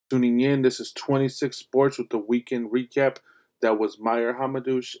Tuning in. This is 26 Sports with the weekend recap. That was Meyer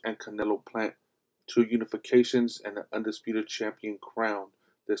Hamadouche and Canelo Plant, two unifications and an undisputed champion crown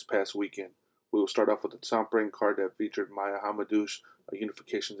this past weekend. We will start off with the top-ranked card that featured Meyer Hamadouche, a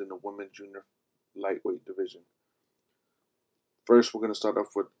unifications in the women's junior lightweight division. First, we're going to start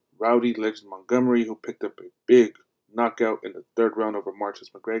off with Rowdy Legend Montgomery, who picked up a big knockout in the third round over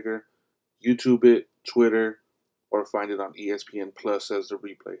Marcus McGregor. YouTube it, Twitter, or find it on ESPN Plus as the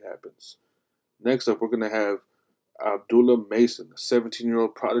replay happens. Next up, we're going to have Abdullah Mason, a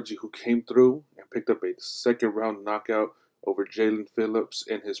 17-year-old prodigy who came through and picked up a second-round knockout over Jalen Phillips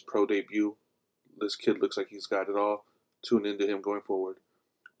in his pro debut. This kid looks like he's got it all. Tune into him going forward.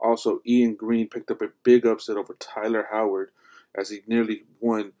 Also, Ian Green picked up a big upset over Tyler Howard as he nearly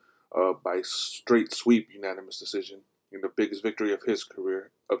won by straight sweep unanimous decision in the biggest victory of his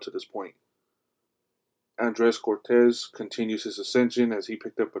career up to this point. Andres Cortez continues his ascension as he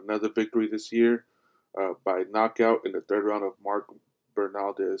picked up another victory this year by knockout in the third round of Mark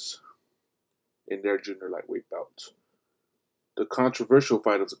Bernaldez in their junior lightweight bout. The controversial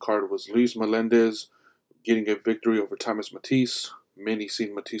fight of the card was Luis Melendez getting a victory over Thomas Matisse. Many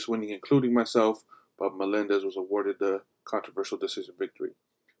seen Matisse winning, including myself, but Melendez was awarded the controversial decision victory.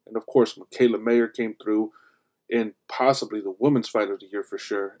 And of course, Michaela Mayer came through in possibly the women's fight of the year for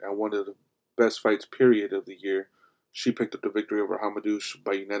sure, and one of the best fights period of the year. She picked up the victory over Hamadouche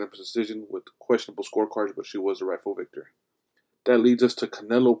by unanimous decision with questionable scorecards, but she was the rightful victor. That leads us to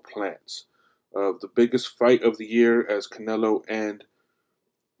Canelo Plant, the biggest fight of the year, as Canelo and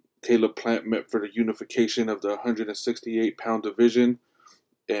Caleb Plant met for the unification of the 168-pound division,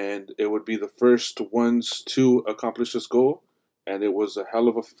 and it would be the first ones to accomplish this goal, and it was a hell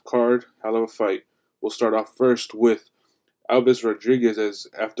of a card, hell of a fight. We'll start off first with Alves Rodriguez, as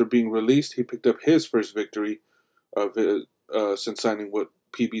after being released, he picked up his first victory of since signing with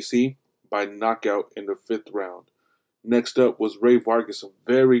PBC by knockout in the fifth round. Next up was Ray Vargas, a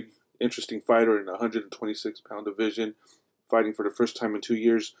very interesting fighter in the 126-pound division, fighting for the first time in 2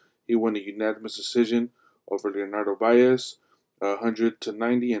 years. He won a unanimous decision over Leonardo Baez,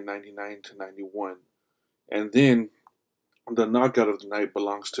 100-90 and 99-91. And then the knockout of the night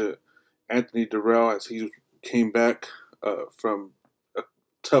belongs to Anthony Durrell, as he came back from a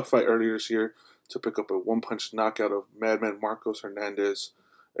tough fight earlier this year to pick up a one-punch knockout of Madman Marcos Hernandez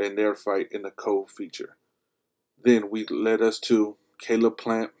in their fight in the co-feature. Then we led us to Caleb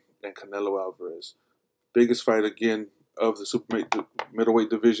Plant and Canelo Alvarez. Biggest fight again of the super middleweight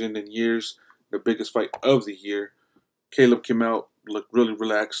division in years. The biggest fight of the year. Caleb came out, looked really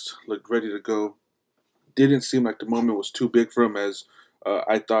relaxed, looked ready to go. Didn't seem like the moment was too big for him as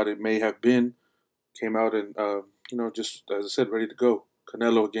I thought it may have been. Came out and, just as I said, ready to go.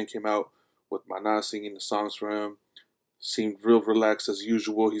 Canelo again came out with Mana singing the songs for him. Seemed real relaxed as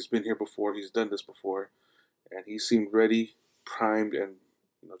usual. He's been here before. He's done this before. And he seemed ready, primed, and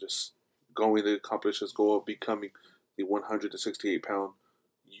just going to accomplish his goal of becoming the 168-pound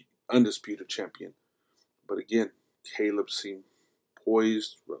undisputed champion. But again, Caleb seemed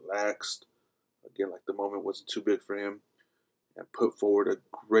poised, relaxed. Again, like the moment wasn't too big for him. And put forward a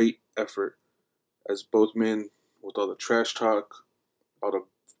great effort as both men, with all the trash talk, all the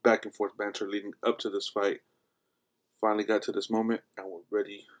back and forth banter leading up to this fight, finally got to this moment and were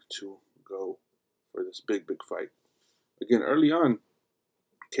ready to go for this big fight. Again, early on,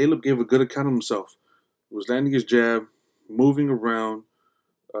 Caleb gave a good account of himself. He was landing his jab, moving around,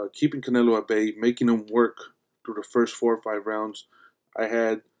 keeping Canelo at bay, making him work through the first 4 or 5 rounds. I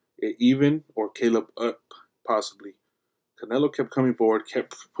had it even or Caleb up, possibly. Canelo kept coming forward,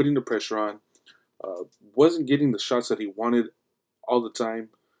 kept putting the pressure on, wasn't getting the shots that he wanted all the time,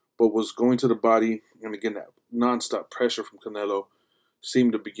 but was going to the body. And again, that nonstop pressure from Canelo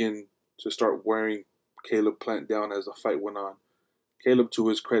seemed to begin to start wearing Caleb Plant down as the fight went on. Caleb, to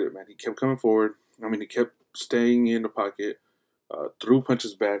his credit, man, he kept coming forward. He kept staying in the pocket, threw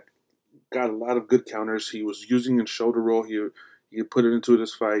punches back, got a lot of good counters. He was using his shoulder roll. He put it into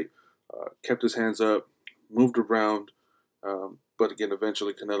this fight, kept his hands up, moved around. But again,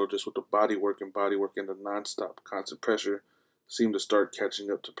 eventually Canelo, just with the body work and the nonstop constant pressure, seemed to start catching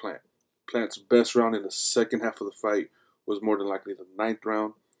up to Plant. Plant's best round in the second half of the fight was more than likely the 9th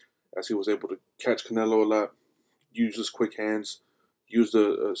round, as he was able to catch Canelo a lot, use his quick hands, use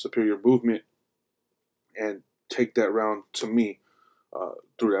the superior movement, and take that round to me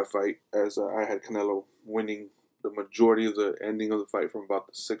through that fight, as I had Canelo winning the majority of the ending of the fight from about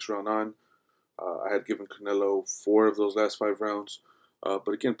the 6th round on. I had given Canelo 4 of those last 5 rounds.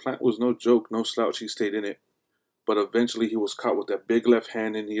 But again, Plant was no joke, no slouch. He stayed in it. But eventually he was caught with that big left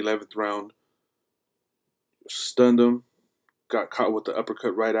hand in the 11th round. Stunned him, got caught with the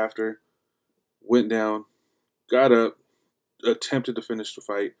uppercut right after, went down, got up, attempted to finish the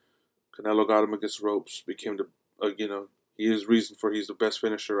fight. Canelo got him against the ropes, became he is reason for he's the best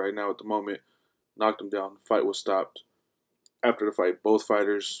finisher right now at the moment. Knocked him down. The fight was stopped. After the fight, both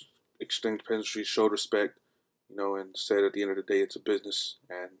fighters exchanged pleasantries, showed respect, and said at the end of the day it's a business,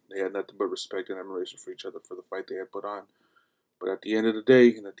 and they had nothing but respect and admiration for each other for the fight they had put on. But at the end of the day,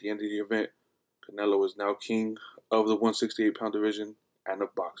 and at the end of the event, Canelo is now king of the 168-pound division and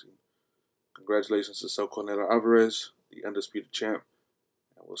of boxing. Congratulations to Canelo Alvarez, the undisputed champ,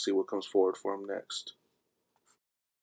 and we'll see what comes forward for him next.